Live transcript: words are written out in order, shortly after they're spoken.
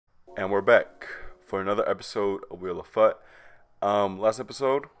And we're back for another episode of Wheel of FUT. Last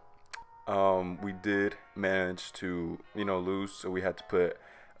episode, we did manage to, lose, so we had to put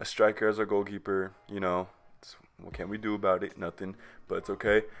a striker as our goalkeeper. What can we do about it? Nothing, but it's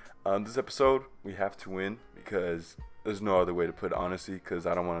okay. This episode, we have to win because there's no other way to put it, honestly, because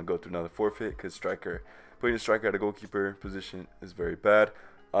I don't want to go through another forfeit because putting a striker at a goalkeeper position is very bad.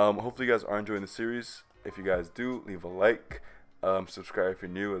 Hopefully you guys are enjoying the series. If you guys do, leave a like. Subscribe if you're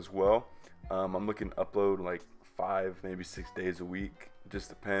new as well. I'm looking to upload like 5, maybe 6 days a week. It just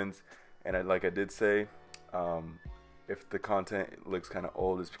depends. And like I did say, if the content looks kind of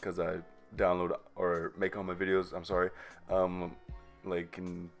old, it's because I download or make all my videos. I'm sorry. Like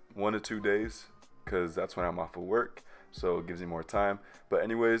in 1 to 2 days, because that's when I'm off of work. So it gives me more time. But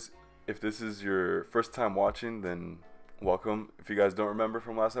anyways, if this is your first time watching, then welcome. If you guys don't remember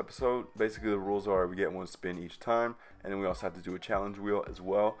from last episode, basically the rules are we get 1 spin each time, and then we also have to do a challenge wheel as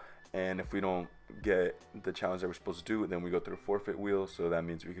well. And if we don't get the challenge that we're supposed to do, then we go through the forfeit wheel. So that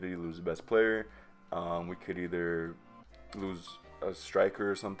means we could either lose the best player, we could either lose a striker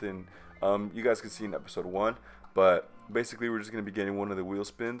or something. You guys can see in episode 1, but basically we're just going to be getting one of the wheel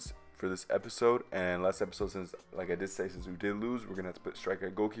spins for this episode. And last episode, since like I did say, since we did lose, we're going to have to put striker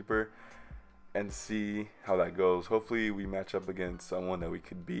at goalkeeper and see how that goes. Hopefully we match up against someone that we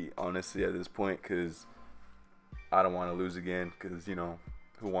could beat, honestly, at this point, because I don't want to lose again, because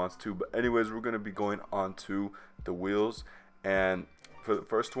who wants to. But anyways, we're going to be going on to the wheels, and for the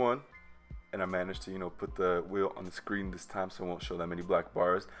first one, and I managed to put the wheel on the screen this time, so it won't show that many black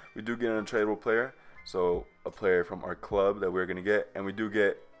bars. We do get an untradeable player, so a player from our club that we're going to get, and we do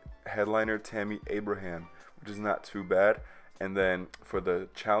get headliner Tammy Abraham, which is not too bad. And then for the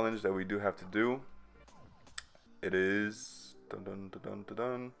challenge that we do have to do, it is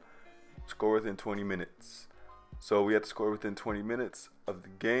score within 20 minutes. So we have to score within 20 minutes of the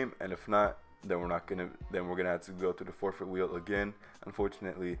game, and if not, then we're gonna have to go through the forfeit wheel again,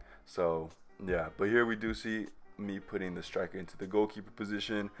 unfortunately. So yeah, but here we do see me putting the striker into the goalkeeper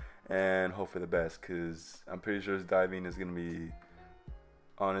position, and hope for the best, because I'm pretty sure his diving is gonna be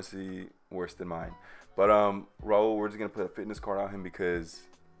honestly worse than mine. But Raul, we're just gonna put a fitness card on him because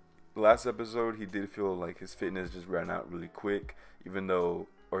last episode he did feel like his fitness just ran out really quick,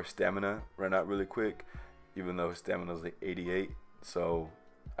 or stamina ran out really quick, even though his stamina was like 88. So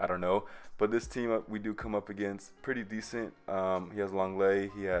I don't know. But this team we do come up against pretty decent. He has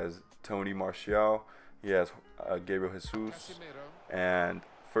Longley, he has Tony Martial, he has Gabriel Jesus, and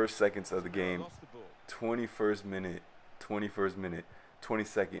first seconds of the game, 21st minute,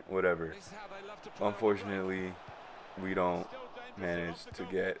 22nd, whatever. Unfortunately, we don't manage to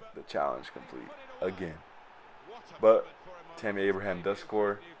get the challenge complete again. But Tammy Abraham does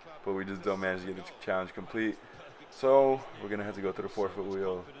score, but we just don't manage to get the challenge complete. So we're gonna have to go through the forfeit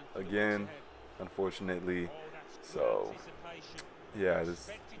wheel again, unfortunately. So yeah,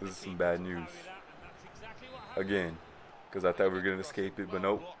 this is some bad news again, because I thought we were gonna escape it, but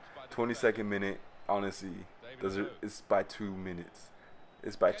nope. 22nd minute, honestly, it's by 2 minutes.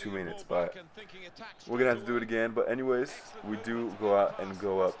 It's by 2 minutes, but we're gonna have to do it again. But anyways, we do go out and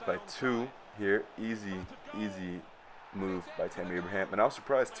go up by 2 here. Easy move by Tammy Abraham, and I was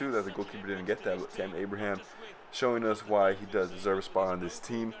surprised too that the goalkeeper didn't get that. But Tammy Abraham showing us why he does deserve a spot on this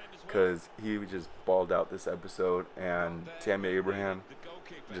team, because he just balled out this episode. And Tammy Abraham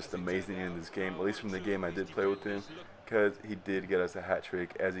just amazing in this game, at least from the game I did play with him, because he did get us a hat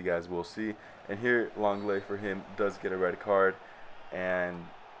trick, as you guys will see. And here Longley for him does get a red card. And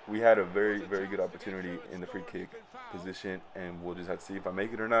we had a very good opportunity in the free kick position, and we'll just have to see if I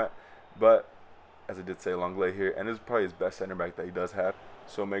make it or not. But as I did say, Longley here, and this is probably his best center back that he does have,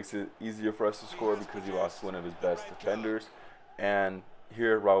 so it makes it easier for us to score because he lost one of his best defenders. And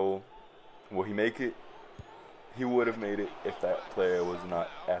here Raul, will he make it? He would have made it if that player was not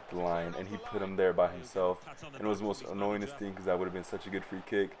at the line, and he put him there by himself, and it was the most annoyingest thing because that would have been such a good free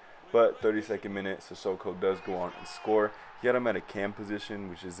kick. But 32nd minute, Sissoko does go on and score. He had him at a cam position,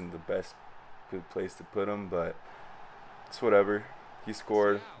 which isn't the best good place to put him, but it's whatever. He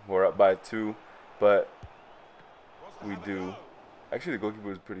scored. We're up by 2, but we do. Actually, the goalkeeper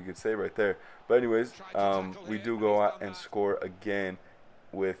was a pretty good save right there. But anyways, we do go out and score again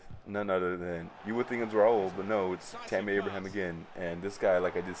with none other than, you would think it's Raul, but no, it's Tammy Abraham again. And this guy,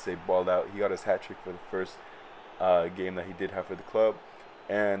 like I did say, balled out. He got his hat trick for the first game that he did have for the club,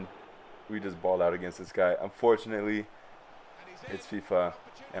 and we just balled out against this guy. Unfortunately, it's FIFA,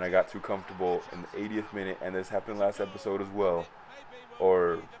 and I got too comfortable in the 80th minute, and this happened last episode as well,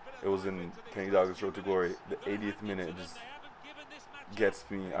 or it was in Kenny Dogg's Road to Glory. The 80th minute just gets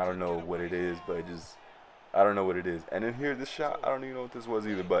me. I don't know what it is, but I don't know what it is. And then here, this shot, I don't even know what this was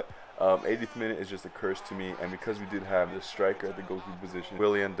either. But 80th minute is just a curse to me. And because we did have the striker at the goalkeeper position,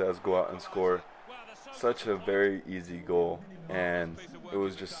 Willian does go out and score such a very easy goal. And it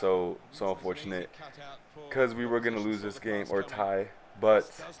was just so unfortunate because we were going to lose this game or tie.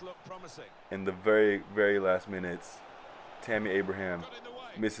 But in the very last minutes, Tammy Abraham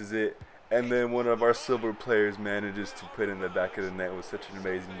misses it. And then one of our silver players manages to put in the back of the net with such an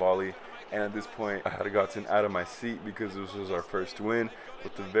amazing volley. And at this point, I had gotten out of my seat because this was our first win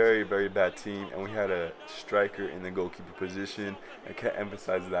with a very bad team. And we had a striker in the goalkeeper position. I can't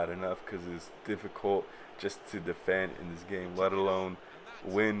emphasize that enough because it's difficult just to defend in this game, let alone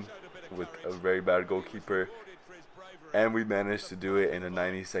win with a very bad goalkeeper. And we managed to do it in the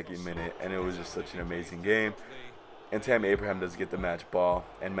 92nd minute. And it was just such an amazing game. And Tammy Abraham does get the match ball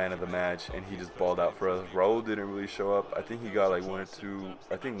and man of the match, and he just balled out for us. Raul didn't really show up. I think he got like one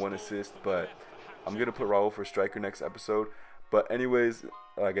assist, but I'm going to put Raul for striker next episode. But anyways,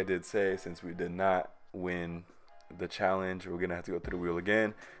 like I did say, since we did not win the challenge, we're going to have to go through the wheel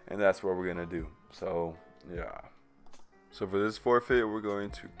again, and that's what we're going to do. So, yeah. So for this forfeit, we're going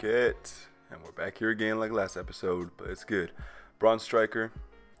to get, and we're back here again like last episode, but it's good. Bronze striker.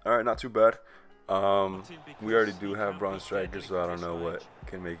 All right, not too bad. We already do have bronze strikers, so I don't know what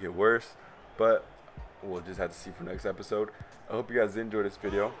can make it worse, but we'll just have to see for next episode. I hope you guys enjoyed this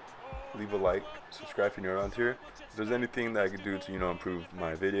video. Leave a like, subscribe if you're new around here. If there's anything that I could do to, improve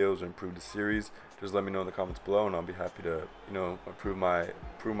my videos or improve the series, just let me know in the comments below, and I'll be happy to, improve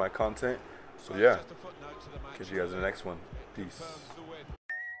my content. So yeah, catch you guys in the next one. Peace.